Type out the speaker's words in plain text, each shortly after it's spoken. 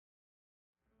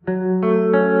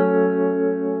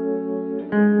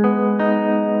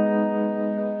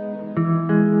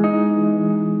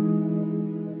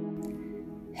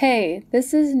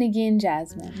This is Nagin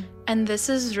Jasmine. And this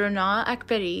is Rona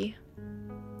Akbari.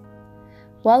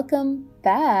 Welcome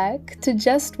back to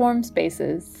Just Warm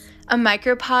Spaces, a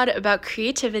micropod about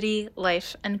creativity,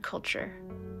 life, and culture.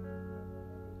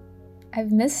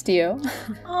 I've missed you.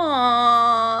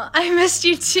 Aww, I missed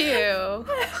you too.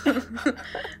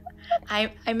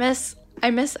 I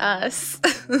miss us.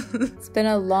 It's been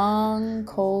a long,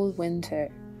 cold winter.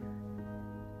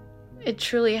 It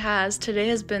truly has. Today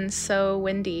has been so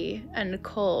windy and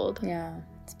cold. Yeah,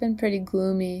 it's been pretty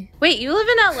gloomy. Wait, you live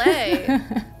in LA.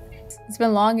 It's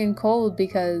been long and cold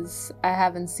because I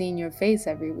haven't seen your face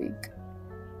every week.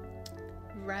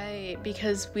 Right,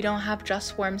 because we don't have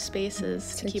Just Warm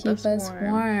Spaces to keep us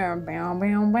warm. Bow, bow,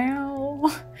 bow. Meow,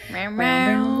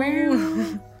 Bow,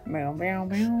 meow. bow,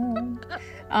 bow,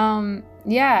 bow.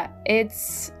 Yeah,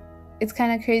 it's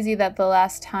kind of crazy that the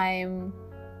last time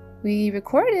we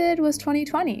recorded was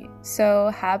 2020. So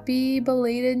happy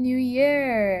belated New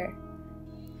Year.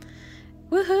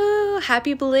 Woohoo!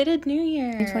 Happy belated New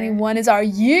Year. 2021 is our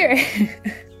year.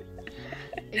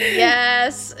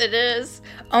 Yes, it is.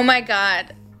 Oh my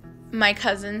god. My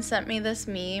cousin sent me this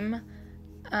meme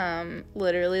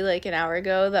literally like an hour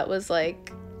ago that was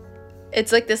like,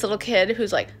 it's like this little kid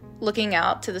who's like looking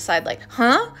out to the side like,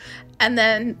 huh? And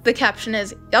then the caption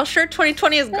is, y'all sure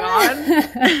 2020 is gone?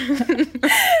 And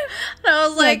I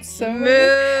was like, so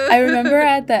move. I remember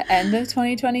at the end of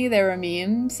 2020 there were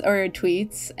memes or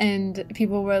tweets and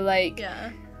people were like,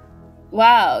 Yeah.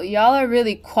 wow, y'all are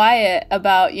really quiet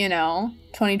about,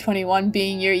 2021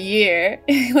 being your year.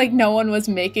 Like no one was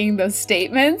making those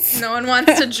statements. No one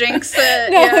wants to jinx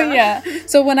it. No, yeah.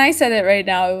 So when I said it right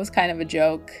now, it was kind of a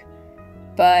joke.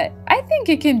 But I think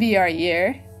it can be our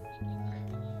year.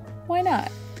 Why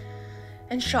not?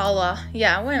 Inshallah.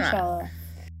 Yeah, why not? Inshallah.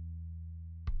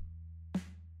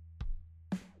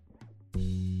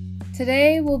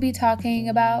 Today we'll be talking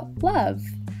about love.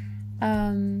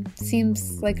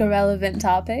 Seems like a relevant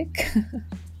topic.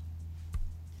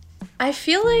 I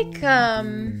feel like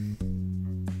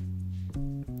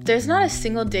there's not a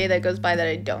single day that goes by that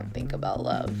I don't think about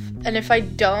love. And if I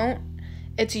don't,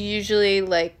 it's usually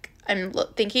like I'm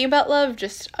thinking about love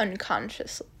just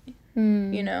unconsciously,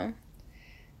 you know?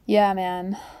 Yeah,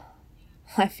 man.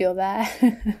 I feel that.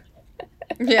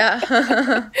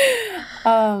 Yeah.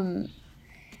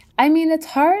 I mean, it's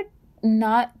hard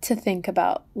not to think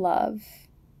about love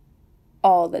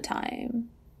all the time.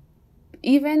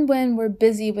 Even when we're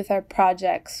busy with our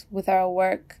projects, with our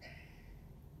work,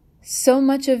 so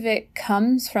much of it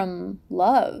comes from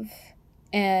love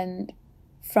and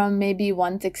from maybe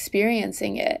once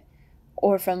experiencing it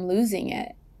or from losing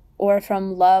it or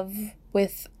from love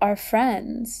with our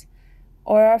friends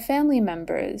or our family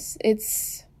members.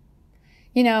 It's,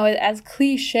 as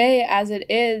cliche as it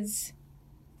is,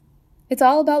 it's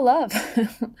all about love.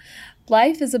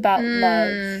 Life is about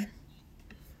love,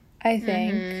 I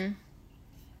think. Mm-hmm.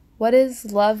 What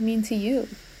does love mean to you?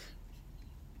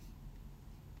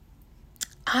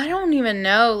 I don't even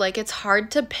know. Like, it's hard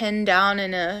to pin down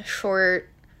in a short,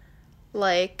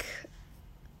 like,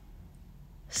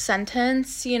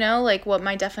 sentence, like what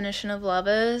my definition of love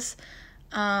is.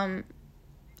 I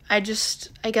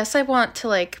guess I want to,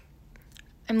 like,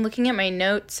 I'm looking at my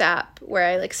notes app where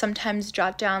I, like, sometimes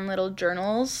jot down little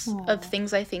journals of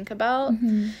things I think about.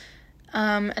 Mm-hmm.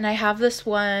 And I have this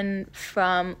one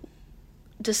from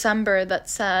December that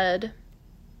said,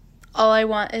 all I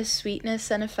want is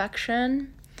sweetness and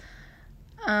affection.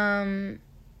 And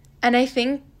I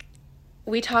think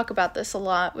we talk about this a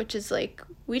lot, which is like,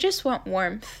 we just want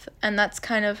warmth. And that's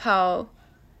kind of how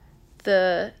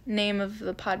the name of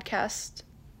the podcast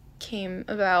came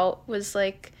about, was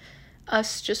like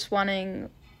us just wanting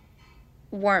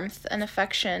warmth and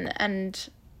affection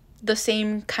and the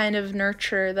same kind of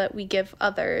nurture that we give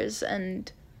others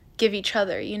and give each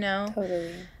other,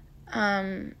 Totally.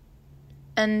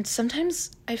 And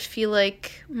sometimes I feel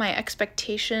like my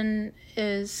expectation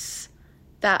is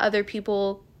that other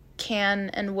people can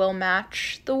and will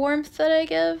match the warmth that I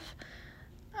give.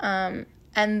 And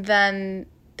then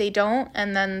they don't,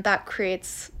 and then that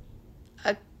creates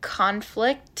a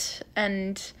conflict,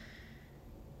 and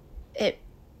it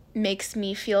makes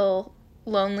me feel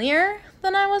lonelier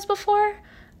than I was before.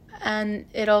 And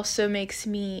it also makes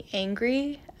me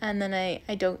angry, and then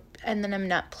and then I'm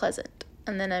not pleasant.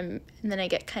 And then I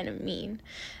get kind of mean,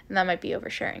 and that might be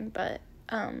oversharing, but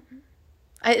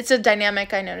it's a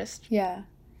dynamic I noticed. Yeah.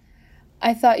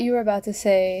 I thought you were about to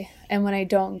say, and when I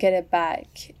don't get it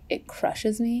back, it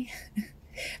crushes me.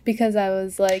 Because I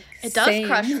was like, it does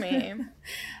crush me.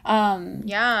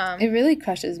 Yeah. It really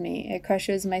crushes me. It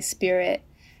crushes my spirit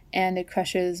and it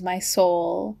crushes my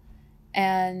soul.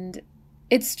 And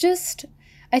it's just,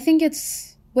 I think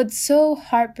it's what's so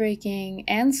heartbreaking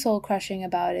and soul crushing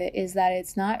about it is that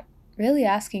it's not really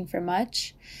asking for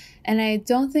much. And I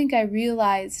don't think I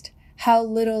realized how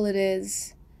little it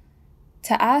is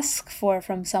to ask for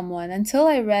from someone until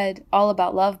I read All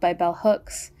About Love by Bell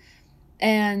Hooks.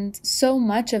 And so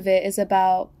much of it is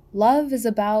about love is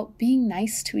about being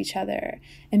nice to each other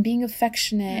and being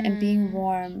affectionate and being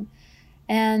warm.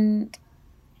 And,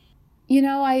 you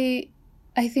know, I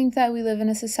think that we live in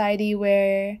a society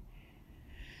where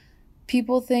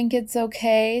people think it's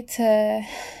okay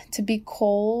to be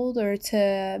cold or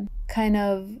to kind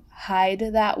of hide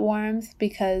that warmth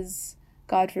because,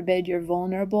 God forbid, you're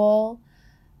vulnerable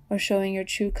or showing your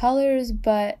true colors.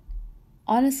 But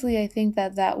honestly, I think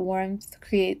that warmth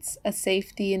creates a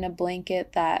safety and a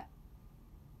blanket that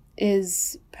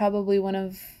is probably one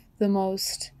of the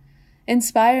most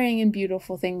inspiring and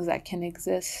beautiful things that can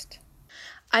exist.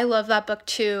 I love that book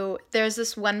too. There's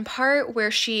this one part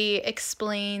where she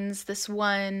explains this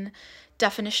one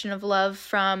definition of love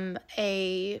from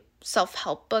a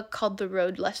self-help book called The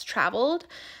Road Less Traveled.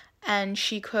 And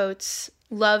she quotes,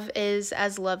 "Love is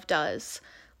as love does.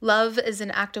 Love is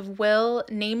an act of will,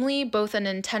 namely both an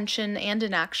intention and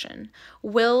an action.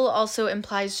 Will also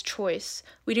implies choice.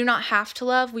 We do not have to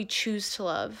love, we choose to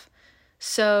love."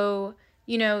 So,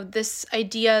 you know, this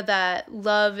idea that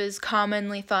love is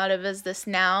commonly thought of as this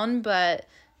noun,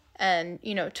 and,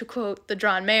 you know, to quote the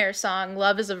John Mayer song,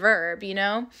 love is a verb, you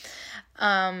know?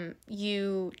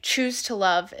 You choose to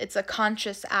love. It's a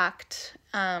conscious act.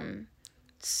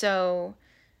 So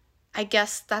I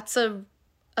guess that's a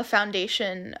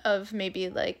foundation of maybe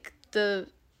like the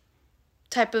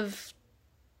type of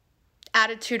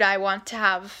attitude I want to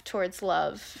have towards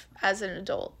love as an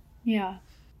adult. Yeah.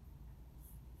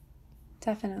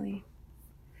 Definitely.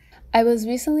 I was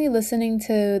recently listening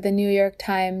to the New York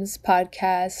Times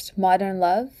podcast, Modern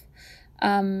Love.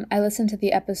 I listened to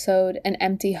the episode An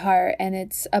Empty Heart, and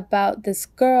it's about this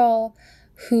girl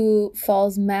who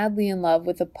falls madly in love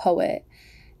with a poet,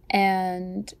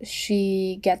 and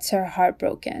she gets her heart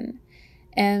broken.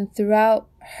 And throughout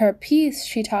her piece,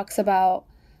 she talks about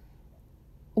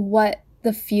what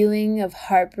the feeling of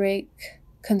heartbreak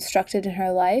constructed in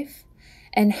her life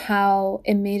and how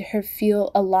it made her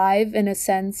feel alive in a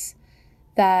sense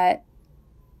that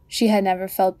she had never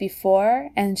felt before.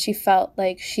 And she felt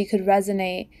like she could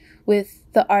resonate with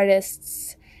the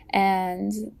artists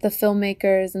and the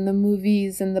filmmakers and the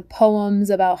movies and the poems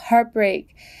about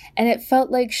heartbreak. And it felt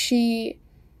like she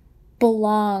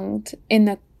belonged in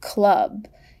a club,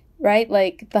 right?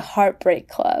 Like the Heartbreak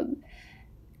Club.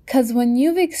 Because when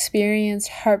you've experienced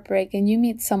heartbreak and you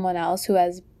meet someone else who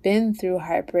has been through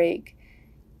heartbreak,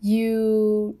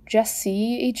 you just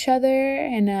see each other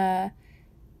in a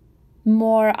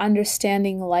more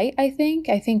understanding light, I think.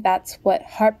 I think that's what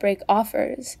heartbreak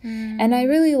offers. And I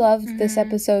really loved this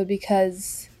episode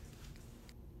because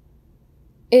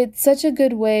it's such a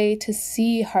good way to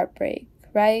see heartbreak,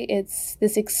 right? It's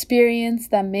this experience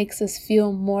that makes us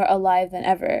feel more alive than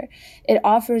ever. It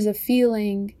offers a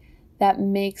feeling that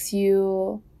makes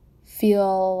you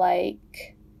feel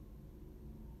like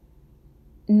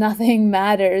nothing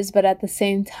matters, but at the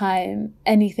same time,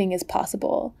 anything is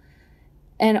possible.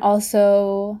 And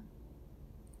also,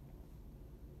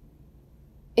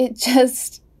 it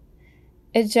just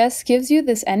gives you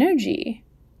this energy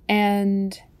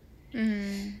and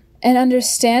an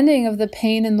understanding of the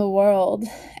pain in the world.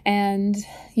 And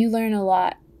you learn a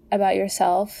lot about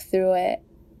yourself through it.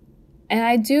 And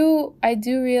I do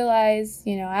realize,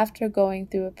 you know, after going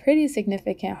through a pretty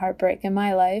significant heartbreak in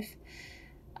my life,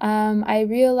 I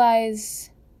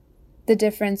realize the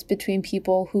difference between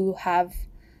people who have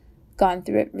gone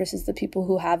through it versus the people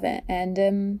who haven't.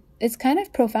 And it's kind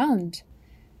of profound,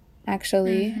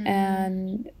 actually.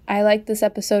 And I like this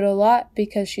episode a lot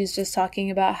because she's just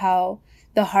talking about how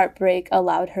the heartbreak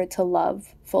allowed her to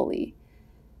love fully.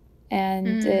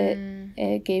 And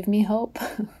it gave me hope.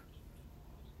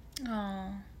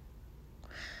 Oh.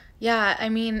 Yeah, I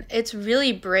mean, it's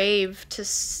really brave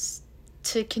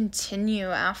to continue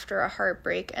after a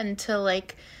heartbreak and to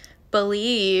like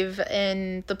believe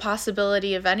in the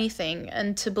possibility of anything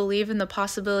and to believe in the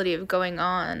possibility of going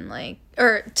on, like,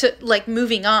 or to like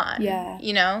moving on. Yeah.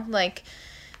 You know, like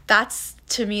that's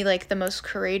to me like the most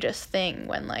courageous thing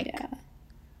when like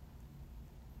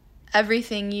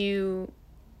everything you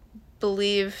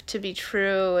believe to be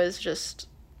true is just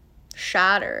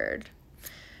shattered.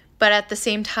 But at the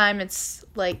same time, it's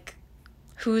like,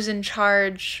 who's in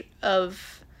charge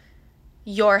of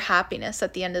your happiness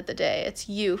at the end of the day? It's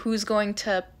you. Who's going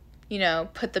to, you know,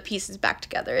 put the pieces back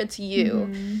together? It's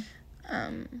you.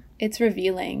 It's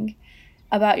revealing.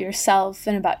 about yourself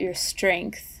and about your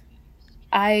strength.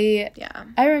 I Yeah.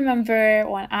 remember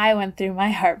when I went through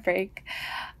my heartbreak,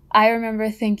 I remember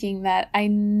thinking that I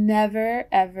never,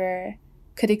 ever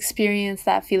could experience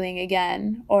that feeling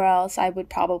again, or else I would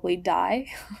probably die.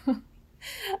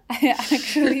 I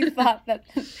actually thought that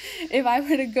if I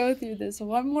were to go through this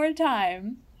one more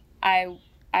time, I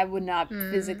would not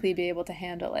physically be able to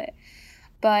handle it.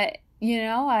 But,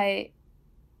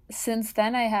 since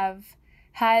then I have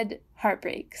had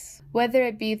heartbreaks, whether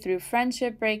it be through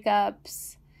friendship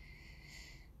breakups,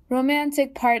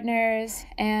 romantic partners,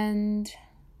 and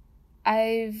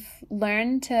I've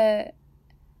learned to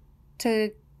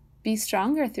be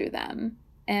stronger through them.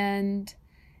 And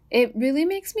it really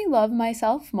makes me love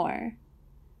myself more,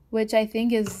 which I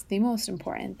think is the most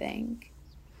important thing.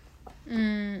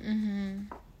 Mm-hmm.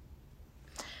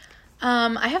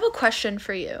 I have a question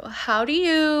for you. How do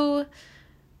you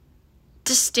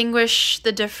distinguish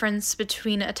the difference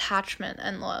between attachment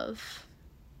and love?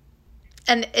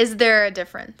 And is there a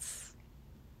difference?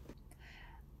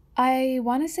 I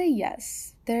want to say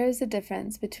yes, there is a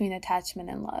difference between attachment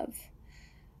and love.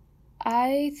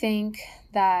 I think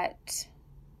that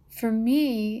for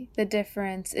me, the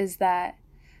difference is that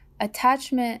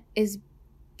attachment is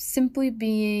simply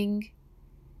being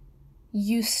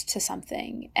used to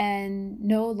something and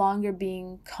no longer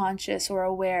being conscious or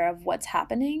aware of what's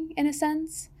happening, in a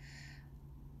sense.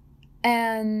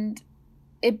 And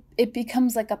it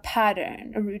becomes like a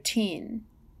pattern, a routine.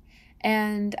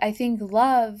 And I think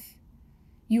love,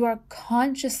 you are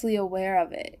consciously aware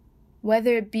of it,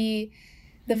 whether it be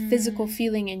the physical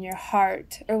feeling in your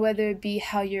heart, or whether it be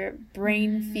how your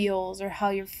brain feels, or how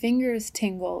your fingers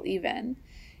tingle even.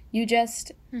 You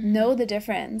just know the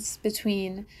difference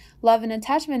between love and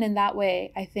attachment in that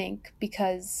way, I think,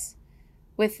 because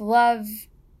with love,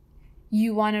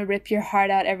 you want to rip your heart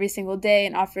out every single day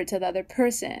and offer it to the other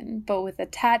person. But with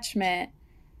attachment,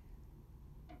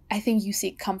 I think you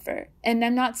seek comfort. And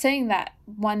I'm not saying that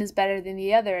one is better than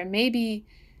the other. And maybe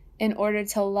in order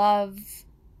to love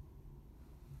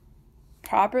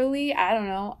properly, I don't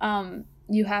know,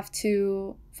 you have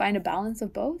to find a balance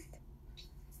of both.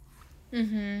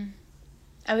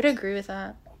 I would agree with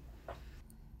that.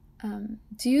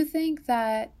 Do you think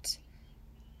that,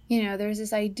 there's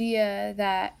this idea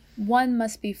that one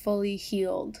must be fully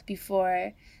healed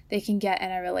before they can get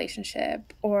in a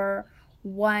relationship, or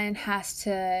one has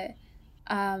to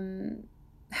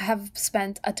have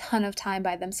spent a ton of time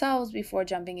by themselves before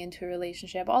jumping into a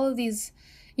relationship? All of these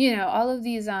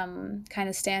kind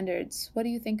of standards. What do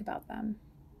you think about them?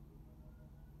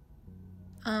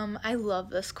 I love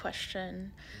this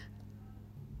question.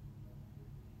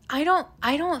 I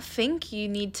don't think you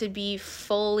need to be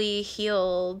fully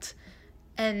healed,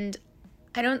 and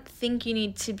I don't think you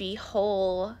need to be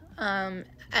whole. And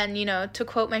to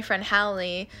quote my friend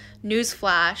Hallie,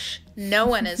 newsflash, no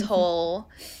one is whole,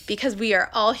 because we are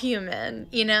all human,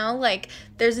 like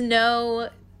there's no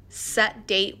set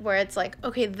date where it's like,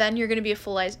 okay, then you're going to be a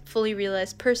fully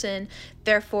realized person,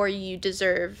 therefore you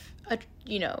deserve a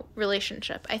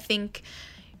relationship. I think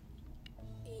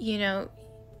you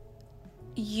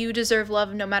deserve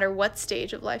love no matter what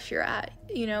stage of life you're at.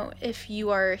 If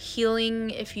you are healing,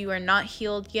 if you are not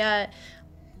healed yet,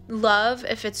 love,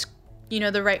 if it's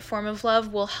the right form of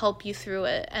love, will help you through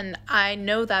it. And I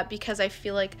know that because I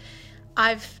feel like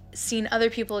I've seen other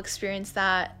people experience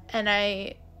that, and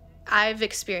I've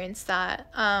experienced that.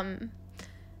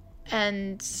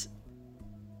 And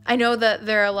I know that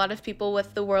there are a lot of people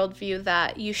with the worldview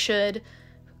that you should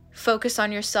focus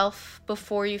on yourself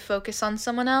before you focus on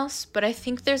someone else. But I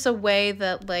think there's a way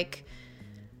that, like,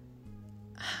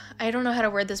 I don't know how to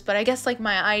word this, but I guess like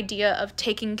my idea of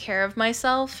taking care of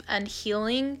myself and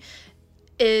healing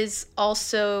is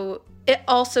also, it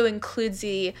also includes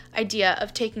the idea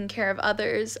of taking care of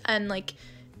others and like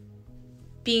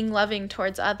being loving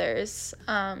towards others.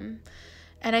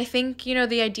 And I think,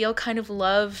 the ideal kind of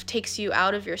love takes you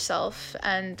out of yourself,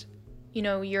 and,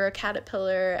 you're a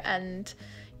caterpillar and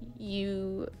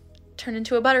you turn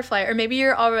into a butterfly, or maybe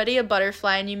you're already a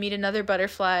butterfly and you meet another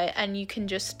butterfly, and you can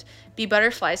just be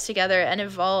butterflies together and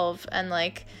evolve and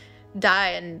like die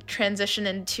and transition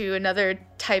into another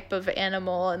type of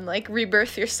animal and like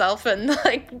rebirth yourself and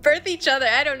like birth each other.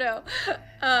 I don't know.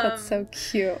 That's so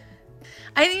cute.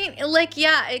 I think, like,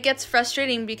 yeah, it gets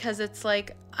frustrating because it's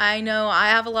like, I know I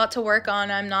have a lot to work on.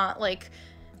 I'm not like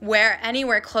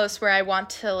anywhere close where I want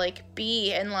to like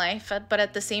be in life, but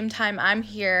at the same time I'm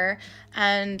here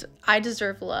and I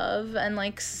deserve love, and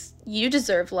like you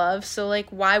deserve love, so like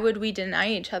why would we deny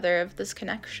each other of this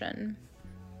connection?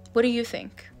 What do you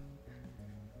think?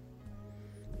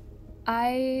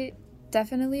 I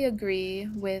definitely agree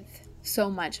with so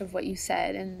much of what you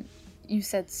said, and you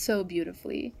said so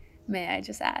beautifully. May I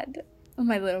just add,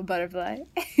 my little butterfly.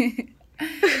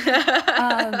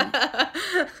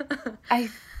 I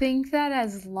think that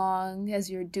as long as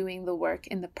you're doing the work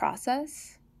in the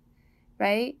process,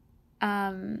 right?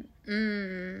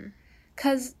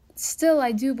 Because still,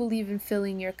 I do believe in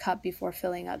filling your cup before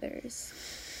filling others.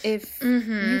 If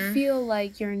you feel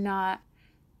like you're not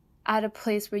at a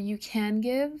place where you can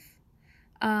give,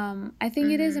 I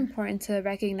think it is important to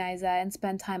recognize that and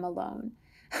spend time alone.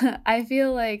 I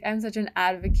feel like I'm such an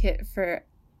advocate for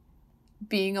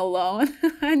being alone.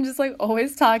 I'm just like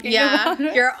always talking about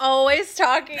it. You're always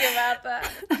talking about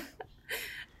that.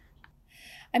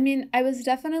 I mean, I was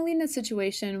definitely in a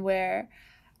situation where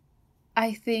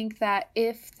I think that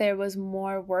if there was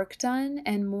more work done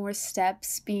and more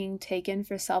steps being taken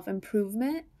for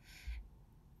self-improvement,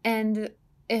 and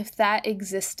if that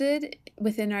existed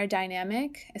within our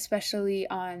dynamic, especially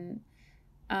on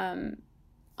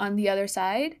the other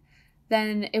side,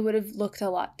 then it would have looked a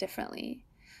lot differently.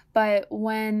 But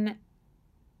when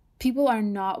people are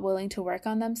not willing to work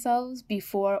on themselves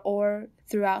before or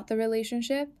throughout the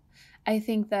relationship, I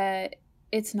think that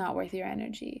it's not worth your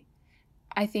energy.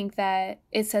 I think that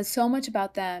it says so much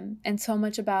about them and so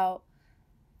much about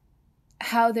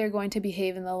how they're going to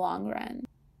behave in the long run.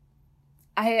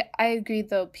 I agree,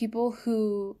 though. People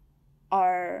who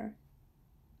are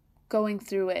going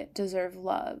through it deserve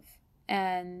love.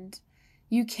 And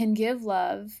you can give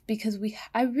love because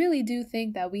I really do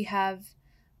think that we have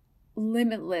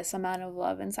limitless amount of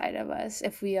love inside of us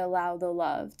if we allow the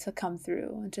love to come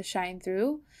through and to shine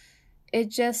through.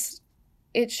 It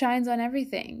shines on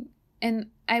everything. And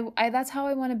I that's how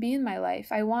I want to be in my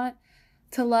life. I want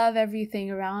to love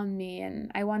everything around me,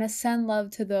 and I want to send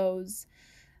love to those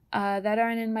that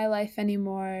aren't in my life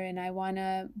anymore, and I want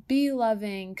to be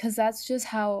loving because that's just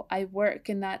how I work,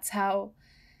 and that's how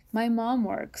my mom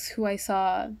works, who I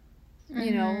saw,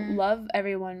 love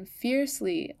everyone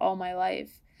fiercely all my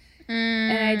life.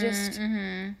 And I just,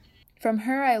 from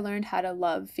her, I learned how to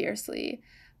love fiercely.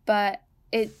 But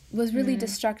it was really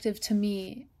destructive to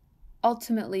me,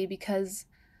 ultimately, because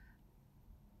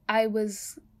I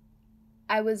was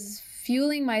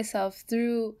fueling myself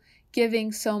through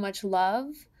giving so much love,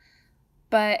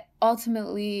 but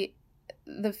ultimately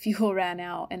the fuel ran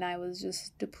out and I was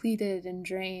just depleted and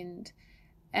drained.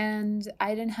 And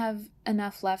I didn't have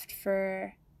enough left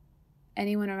for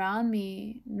anyone around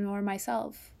me, nor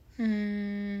myself. I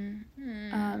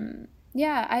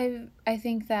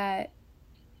think that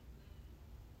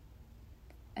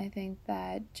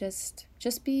just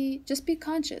be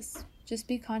conscious. Just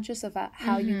be conscious of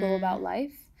how you go about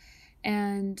life,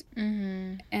 and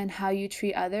how you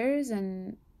treat others,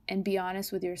 and be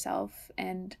honest with yourself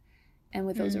and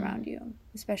with those around you,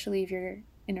 especially if you're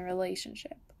in a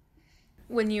relationship.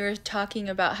 When you were talking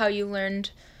about how you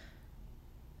learned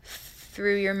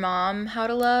through your mom how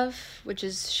to love, which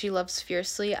is she loves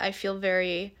fiercely, I feel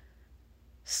very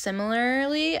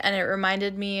similarly, and it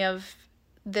reminded me of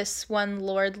this one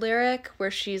Lorde lyric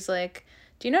where she's like,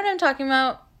 do you know what I'm talking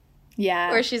about?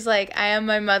 Yeah. Where she's like, I am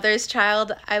my mother's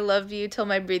child. I love you till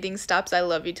my breathing stops. I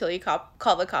love you till you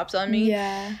call the cops on me.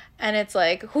 Yeah. And it's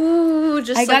like, whoo,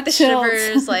 just like the chills.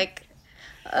 shivers, like,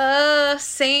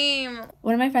 same.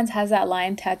 One of my friends has that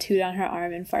line tattooed on her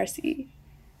arm in Farsi.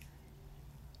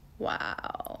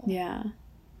 Wow. Yeah.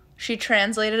 She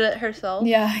translated it herself?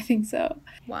 Yeah, I think so.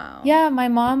 Wow. Yeah, my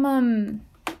mom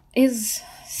is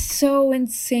so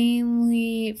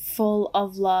insanely full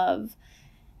of love,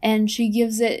 and she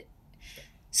gives it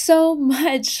so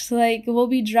much. Like, we'll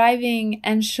be driving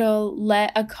and she'll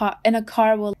let a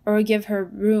car will or give her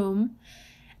room,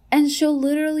 and she'll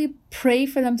literally pray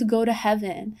for them to go to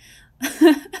heaven.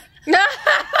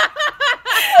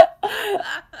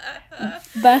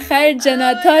 بخیر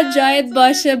جناتا جایت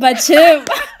باشه بچه.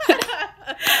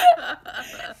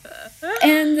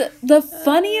 And the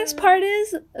funniest part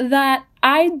is that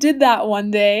I did that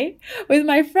one day with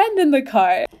my friend in the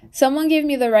car. Someone gave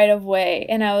me the right of way,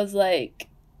 and I was like,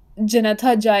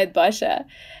 Janata Jayat Basha.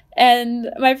 And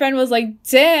my friend was like,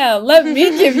 damn, let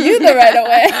me give you the right of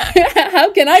way.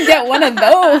 How can I get one of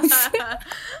those?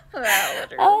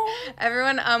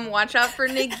 Everyone, watch out for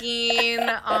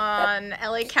Nagin on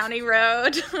LA County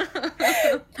Road.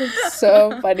 It's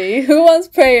so funny. Who wants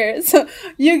prayers?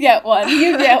 You get one.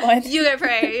 You get one. You get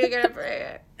prayer. You get a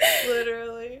prayer.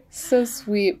 Literally. So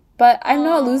sweet. But I'm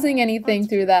not losing anything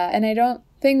through that. And I don't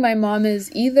think my mom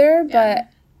is either. Yeah. But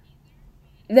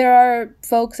there are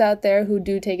folks out there who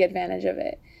do take advantage of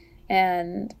it.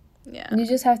 And you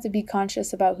just have to be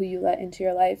conscious about who you let into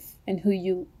your life and who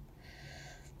you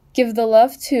give the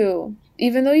love to,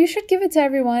 even though you should give it to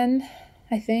everyone,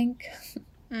 I think.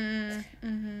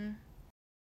 Mm-hmm.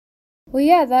 Well,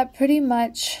 yeah, that pretty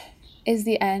much is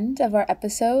the end of our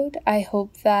episode. I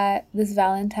hope that this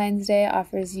Valentine's Day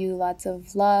offers you lots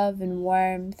of love and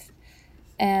warmth,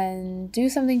 and do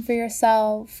something for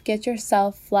yourself. Get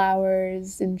yourself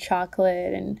flowers and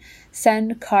chocolate and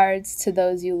send cards to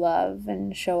those you love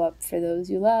and show up for those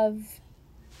you love.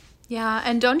 Yeah,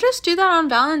 and don't just do that on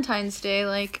Valentine's Day.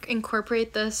 Like,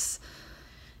 incorporate this,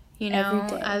 Every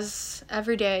day. as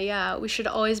every day. Yeah, we should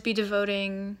always be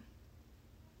devoting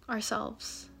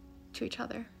ourselves to each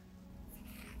other.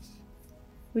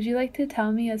 Would you like to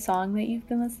tell me a song that you've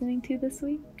been listening to this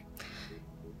week?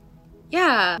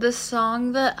 Yeah, the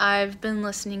song that I've been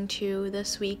listening to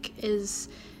this week is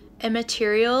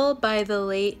Immaterial by the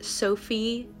late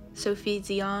Sophie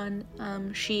Zion.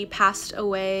 She passed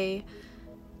away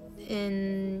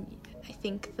in, I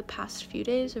think, the past few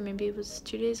days, or maybe it was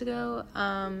 2 days ago,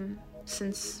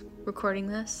 since recording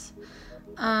this.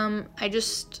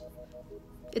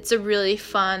 It's a really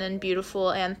fun and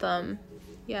beautiful anthem.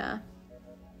 Yeah.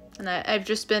 And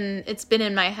it's been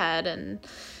in my head, and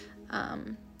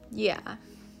yeah.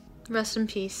 Rest in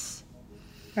peace.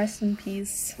 Rest in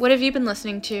peace. What have you been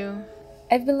listening to?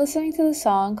 I've been listening to the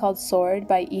song called Sword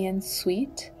by Ian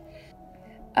Sweet.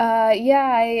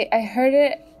 I heard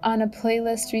it on a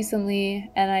playlist recently,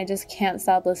 and I just can't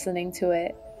stop listening to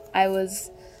it. I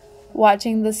was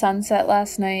watching the sunset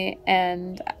last night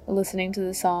and listening to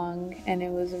the song, and it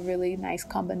was a really nice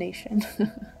combination.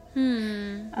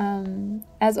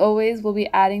 As always, we'll be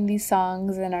adding these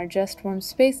songs in our Just Warm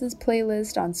Spaces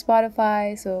playlist on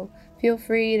Spotify, so feel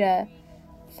free to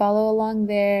follow along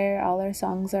there. All our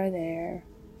songs are there.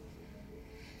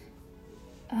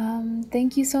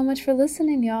 Thank you so much for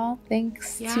listening, y'all.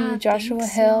 Thanks to Joshua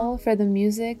Hill for the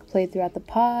music played throughout the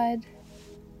pod.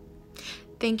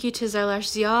 Thank you to Zerlash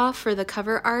Zia for the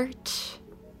cover art.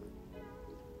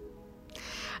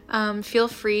 Feel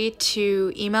free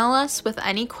to email us with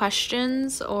any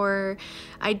questions or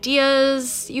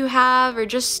ideas you have, or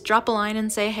just drop a line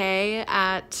and say hey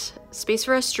at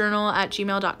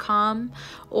spaceforusjournal@gmail.com,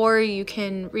 or you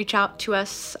can reach out to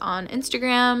us on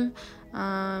Instagram.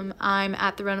 I'm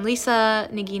at the Rona Lisa,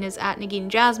 Nagin is at Nagin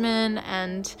Jasmine,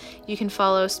 and you can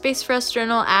follow Space for Us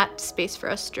Journal at Space for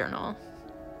Us Journal.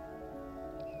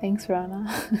 Thanks,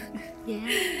 Rona. Yeah.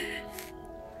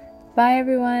 Bye,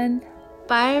 everyone.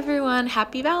 Bye, everyone.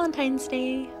 Happy Valentine's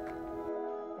Day.